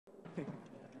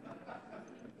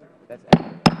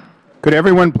Could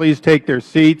everyone please take their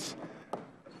seats?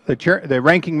 The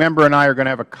ranking member and I are going to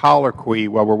have a colloquy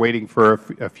while we're waiting for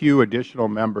a few additional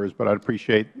members, but I'd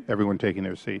appreciate everyone taking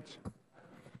their seats.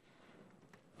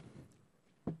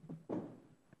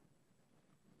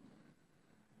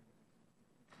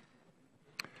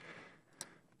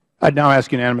 I'd now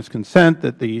ask unanimous consent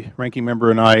that the ranking member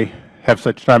and I have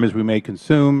such time as we may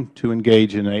consume to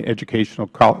engage in an educational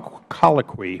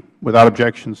colloquy. Without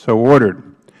objection, so ordered.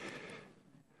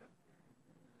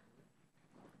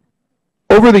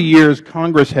 Over the years,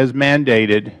 Congress has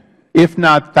mandated, if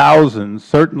not thousands,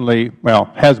 certainly, well,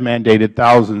 has mandated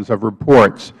thousands of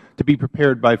reports to be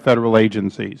prepared by Federal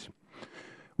agencies.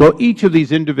 Well, each of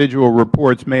these individual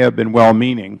reports may have been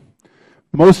well-meaning.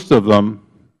 Most of them,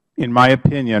 in my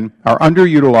opinion, are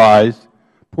underutilized,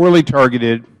 poorly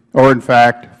targeted, or in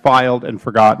fact, filed and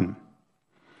forgotten.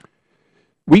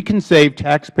 We can save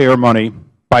taxpayer money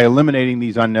by eliminating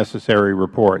these unnecessary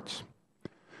reports.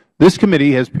 This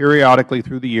committee has periodically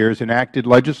through the years enacted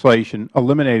legislation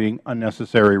eliminating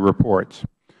unnecessary reports.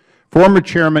 Former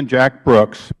Chairman Jack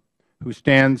Brooks, who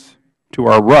stands to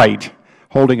our right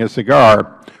holding a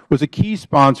cigar, was a key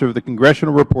sponsor of the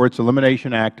Congressional Reports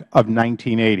Elimination Act of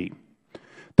 1980.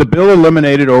 The bill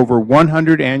eliminated over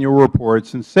 100 annual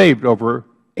reports and saved over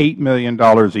 $8 million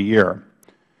a year.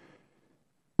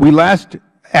 We last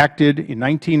acted in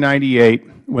 1998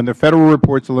 when the Federal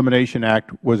Reports Elimination Act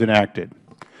was enacted.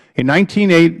 In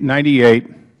 1998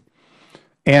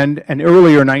 and an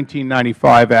earlier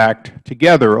 1995 Act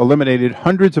together eliminated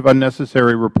hundreds of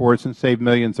unnecessary reports and saved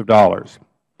millions of dollars.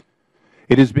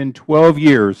 It has been 12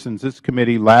 years since this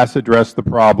committee last addressed the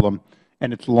problem,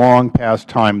 and it's long past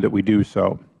time that we do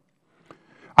so.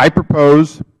 I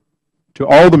propose to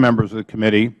all the members of the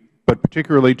committee, but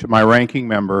particularly to my ranking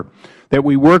member, that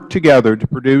we work together to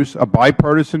produce a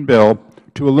bipartisan bill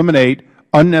to eliminate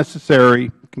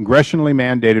unnecessary congressionally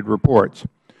mandated reports.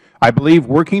 I believe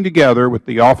working together with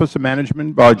the Office of Management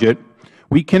and Budget,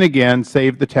 we can again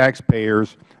save the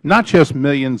taxpayers not just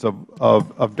millions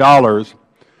of dollars,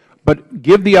 but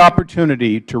give the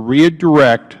opportunity to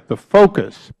redirect the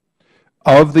focus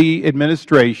of the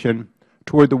administration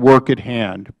toward the work at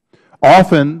hand.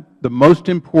 Often, the most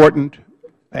important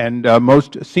and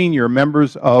most senior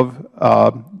members of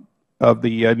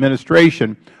the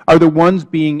administration are the ones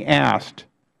being asked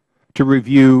to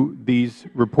review these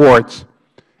reports.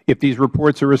 If these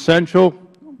reports are essential,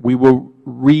 we will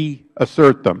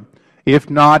reassert them. If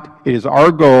not, it is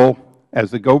our goal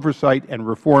as the Oversight and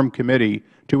Reform Committee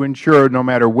to ensure no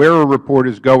matter where a report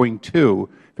is going to,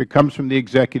 if it comes from the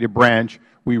executive branch,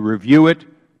 we review it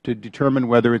to determine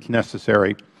whether it's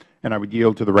necessary. And I would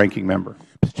yield to the ranking member.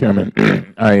 Mr.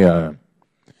 Chairman, I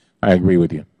agree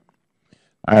with you.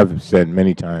 I have said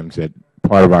many times that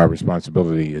part of our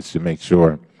responsibility is to make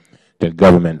sure that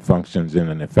government functions in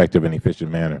an effective and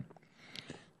efficient manner.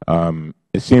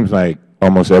 It seems like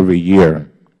almost every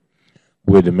year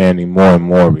we're demanding more and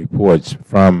more reports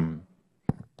from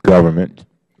government.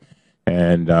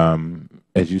 And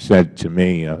as you said to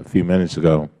me a few minutes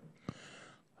ago,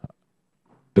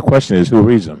 the question is who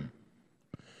reads them?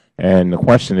 And the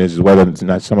question is whether or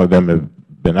not some of them have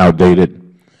been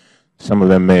outdated. Some of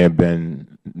them may have been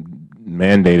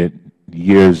mandated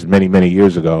years, many, many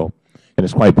years ago. And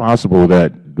it's quite possible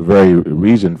that the very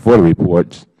reason for the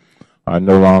reports are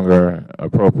no longer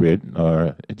appropriate,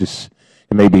 or it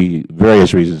may be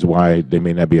various reasons why they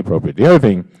may not be appropriate. The other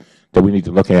thing that we need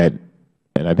to look at,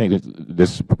 and I think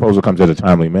this proposal comes at a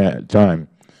timely time,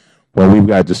 when we've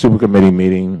got the supercommittee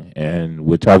meeting and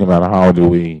we're talking about how do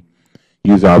we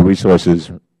use our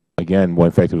resources, again, more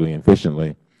effectively and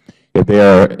efficiently. If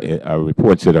there are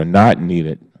reports that are not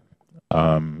needed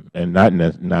and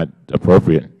not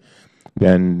appropriate,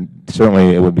 then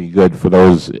certainly it would be good for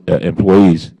those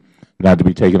employees not to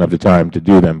be taking up the time to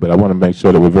do them. But I want to make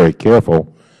sure that we're very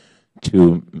careful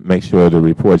to make sure the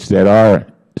reports that are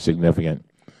significant,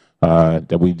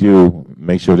 that we do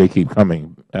make sure they keep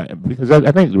coming. Because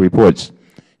I think the reports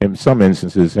in some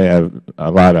instances have a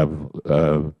lot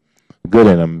of good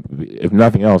in them. If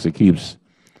nothing else, it keeps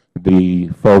the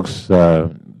folks,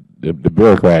 the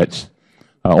bureaucrats,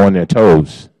 on their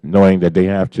toes, knowing that they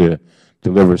have to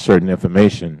deliver certain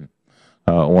information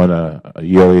on a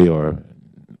yearly or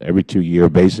every 2-year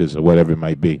basis or whatever it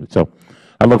might be. So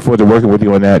I look forward to working with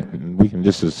you on that. And we can,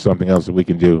 this is something else that we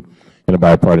can do in a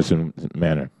bipartisan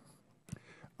manner.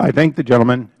 I thank the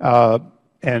gentleman.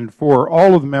 And for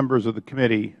all of the members of the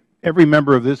committee, every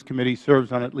member of this committee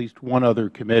serves on at least one other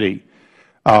committee.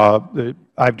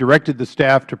 I've directed the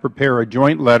staff to prepare a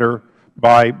joint letter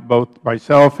by both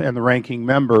myself and the ranking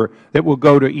member that will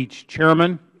go to each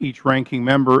chairman, each ranking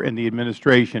member, and the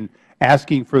administration,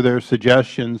 asking for their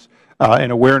suggestions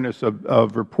and awareness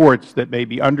of reports that may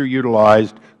be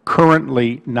underutilized,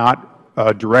 currently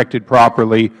not directed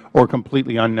properly, or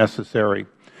completely unnecessary.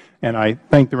 And I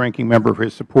thank the ranking member for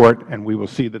his support, and we will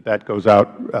see that that goes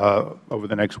out over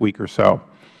the next week or so.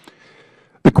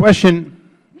 The question,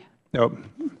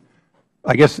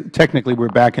 I guess technically we're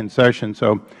back in session,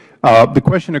 so the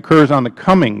question occurs on the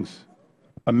Cummings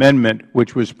amendment,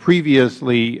 which was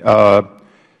previously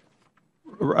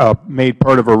made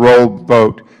part of a roll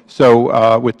vote.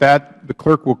 So with that, the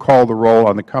clerk will call the roll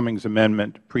on the Cummings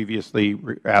amendment previously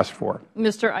asked for.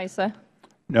 Mr. Issa?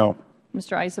 No.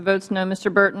 Mr. Issa votes no.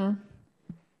 Mr. Burton?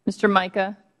 Mr.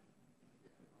 Mica?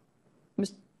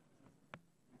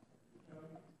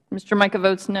 Mr. Mica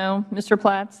votes no. Mr.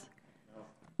 Platts?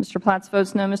 Mr. Platts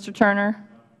votes no. Mr. Turner?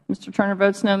 Mr. Turner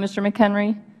votes no. Mr.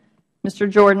 McHenry? Mr.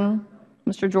 Jordan?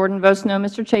 Mr. Jordan votes no.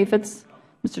 Mr. Chaffetz?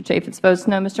 Mr. Chaffetz votes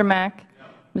no. Mr. Mack?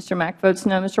 Mr. Mack votes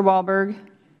no. Mr. Walberg?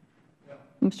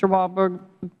 Mr.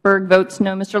 Walberg votes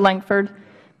no. Mr. Lankford?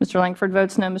 Mr. Lankford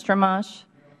votes no. Mr. Amash?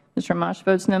 Mr. Amash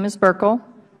votes no. Ms. Burkle?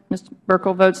 Ms.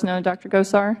 Burkle votes no. Dr.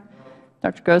 Gosar?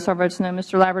 Dr. Gosar votes no.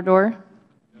 Mr. Labrador?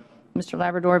 Mr.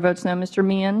 Labrador votes no. Mr.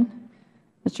 Meehan?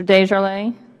 Mr.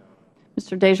 Desjardins?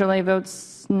 Mr. Desjardins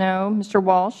votes no. Mr.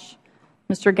 Walsh?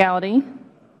 Mr. Gowdy?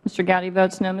 Mr. Gowdy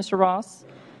votes no. Mr. Ross?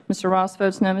 Mr. Ross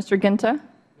votes no. Mr. Ginta?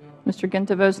 Mr.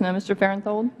 Ginta votes no. Mr.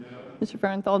 Farenthold? Mr.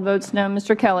 Farenthold votes no.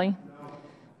 Mr. Kelly?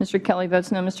 Mr. Kelly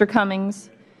votes no. Mr. Cummings?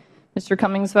 Mr.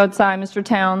 Cummings votes aye. Mr.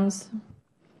 Towns?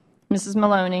 Mrs.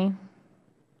 Maloney?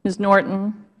 Ms.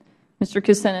 Norton? Mr.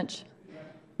 Kucinich?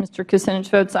 Mr. Kucinich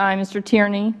votes aye. Mr.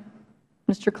 Tierney?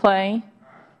 Mr. Clay?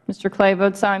 Mr. Clay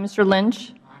votes aye. Mr.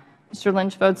 Lynch? Mr.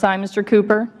 Lynch votes aye. Mr.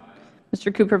 Cooper?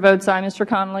 Mr. Cooper votes aye. Mr.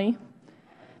 Connolly?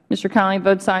 Mr. Connolly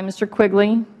votes aye. Mr.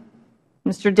 Quigley?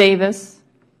 Mr. Davis?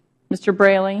 Mr.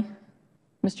 Braley?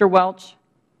 Mr. Welch?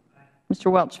 Mr.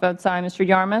 Welch votes aye. Mr.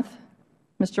 Yarmouth?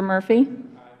 Mr. Murphy?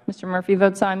 Mr. Murphy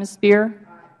votes aye. Ms. Spear?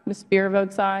 Ms. Spear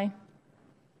votes aye.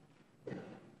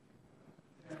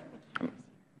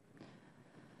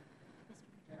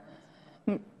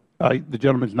 The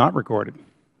gentleman is not recorded.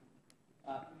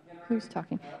 Who's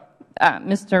talking?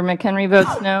 Mr. McHenry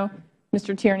votes no.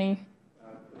 Mr. Tierney?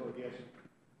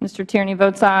 Mr. Tierney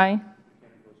votes aye.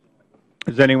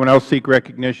 Does anyone else seek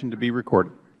recognition to be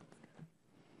recorded?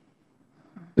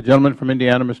 The gentleman from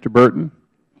Indiana, Mr. Burton.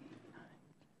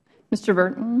 Mr.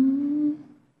 Burton?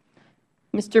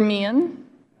 Mr. Meehan?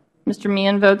 Mr.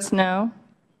 Meehan votes no.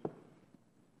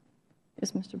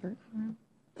 Is Mr. Burton?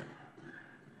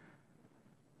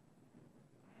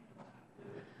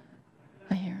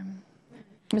 I hear him.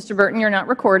 Mr. Burton, you're not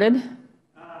recorded.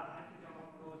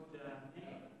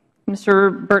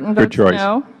 Mr. Burton votes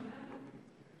no.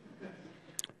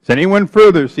 Does anyone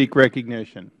further seek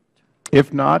recognition?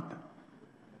 If not,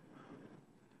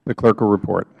 the clerk will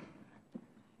report.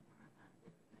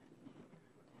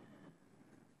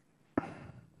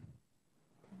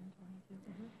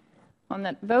 On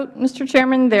that vote, Mr.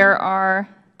 Chairman, there are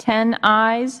 10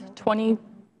 ayes, 20.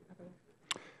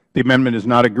 The amendment is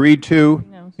not agreed to.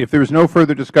 No. If there is no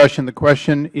further discussion, the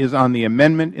question is on the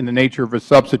amendment in the nature of a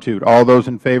substitute. All those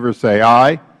in favor say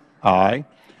aye. Aye.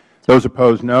 Those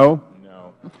opposed, no.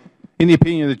 No. In the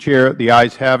opinion of the Chair, the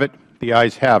ayes have it. The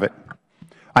ayes have it.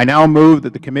 I now move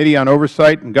that the Committee on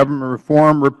Oversight and Government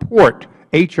Reform report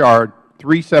H.R.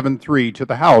 373 to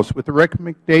the House with the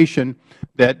recommendation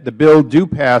that the bill do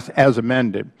pass as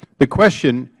amended. The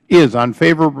question is on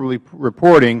favorably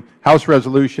reporting House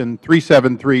Resolution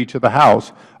 373 to the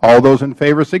House. All those in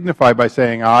favor signify by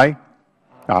saying aye.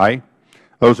 Aye.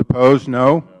 Those opposed,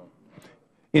 no.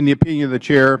 In the opinion of the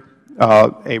Chair,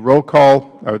 a roll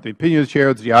call, or the opinion of the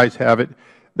Chair, the ayes have it.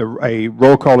 A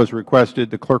roll call is requested.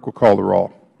 The clerk will call the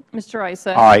roll. Mr.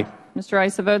 Issa? Aye. Mr.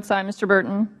 Issa votes aye. Mr.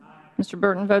 Burton? Mr.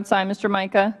 Burton votes aye. Mr.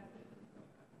 Mica?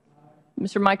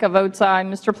 Mr. Mica votes aye.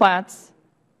 Mr. Platts?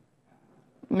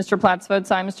 Mr. Platts votes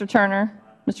aye. Mr. Turner?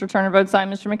 Mr. Turner votes aye.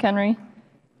 Mr. McHenry?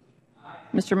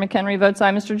 Mr. McHenry votes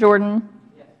aye. Mr. Jordan?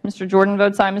 Mr. Jordan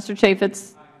votes aye. Mr.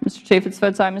 Chaffetz? Mr. Chaffetz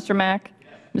votes aye. Mr. Mack?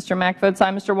 Mr. Mack votes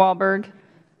aye. Mr. Walberg?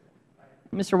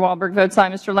 Mr. Walberg votes aye.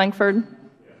 Mr. Lankford?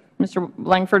 Mr.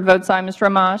 Lankford votes aye. Mr.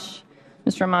 Amash?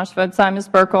 Mr. Amash votes aye. Ms.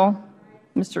 Burkle?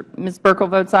 Ms. Burkle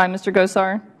votes aye. Mr.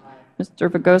 Gosar? Mr.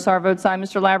 Gosar votes aye.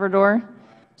 Mr. Labrador?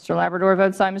 Mr. Labrador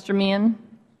votes aye. Mr. Meehan?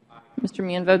 Mr.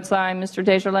 Meehan votes aye. Mr.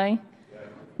 Desjardins?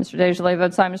 Mr. Desjardins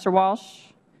votes aye. Mr. Walsh?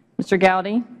 Mr.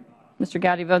 Gowdy? Mr.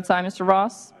 Gowdy votes aye. Mr.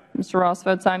 Ross? Mr. Ross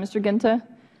votes aye. Mr. Ginta?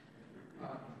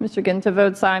 Mr. Ginta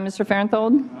votes aye. Mr.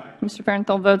 Farenthold? Mr.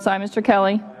 Farenthold votes aye. Mr.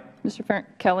 Kelly? Mr.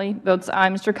 Kelly votes aye.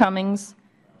 Mr. Cummings?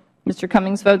 Mr.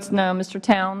 Cummings votes no. Mr.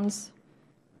 Towns?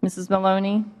 Mrs.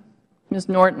 Maloney? Ms.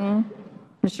 Norton?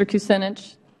 Mr.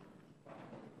 Kucinich?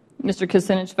 Mr.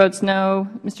 Kucinich votes no.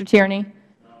 Mr. Tierney?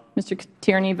 Mr.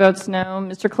 Tierney votes no.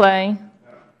 Mr. Clay?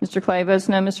 Mr. Clay votes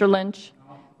no. Mr. Lynch?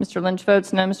 Mr. Lynch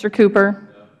votes no. Mr. Cooper?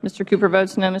 Mr. Cooper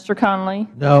votes no. Mr. Connolly?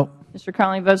 No. Mr.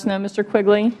 Connolly votes no. Mr.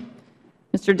 Quigley?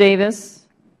 Mr. Davis?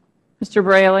 Mr.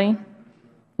 Braley?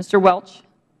 Mr. Welch?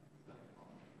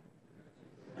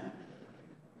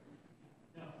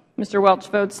 Mr. Welch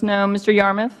votes no. Mr.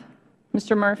 Yarmouth?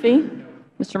 Mr. Murphy?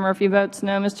 Mr. Murphy votes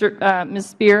no. Ms.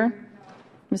 Spear?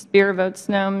 Ms. Spear votes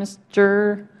no.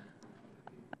 Mr.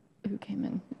 Who came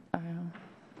in?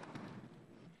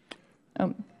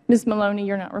 Ms. Maloney,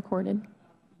 you're not recorded.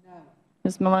 No.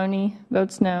 Ms. Maloney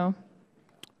votes no.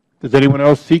 Does anyone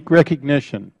else seek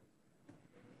recognition?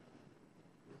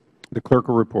 The clerk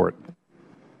will report.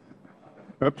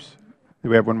 Oops. Do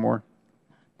we have one more?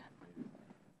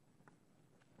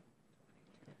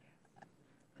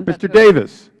 Mr.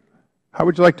 Davis, how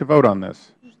would you like to vote on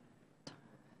this?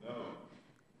 No.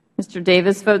 Mr.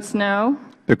 Davis votes no.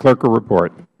 The clerk will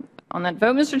report. On that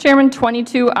vote, Mr. Chairman,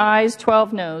 22 ayes,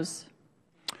 12 noes.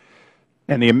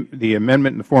 And the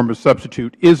amendment in the form of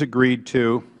substitute is agreed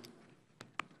to.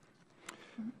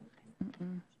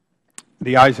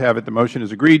 The ayes have it. The motion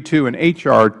is agreed to, and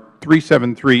H.R.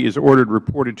 373 is ordered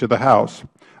reported to the House.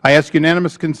 I ask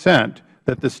unanimous consent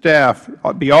that the staff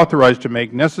be authorized to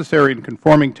make necessary and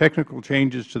conforming technical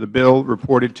changes to the bill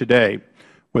reported today.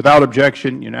 Without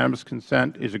objection, unanimous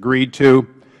consent is agreed to,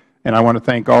 and I want to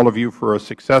thank all of you for a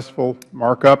successful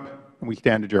markup, and we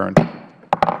stand adjourned.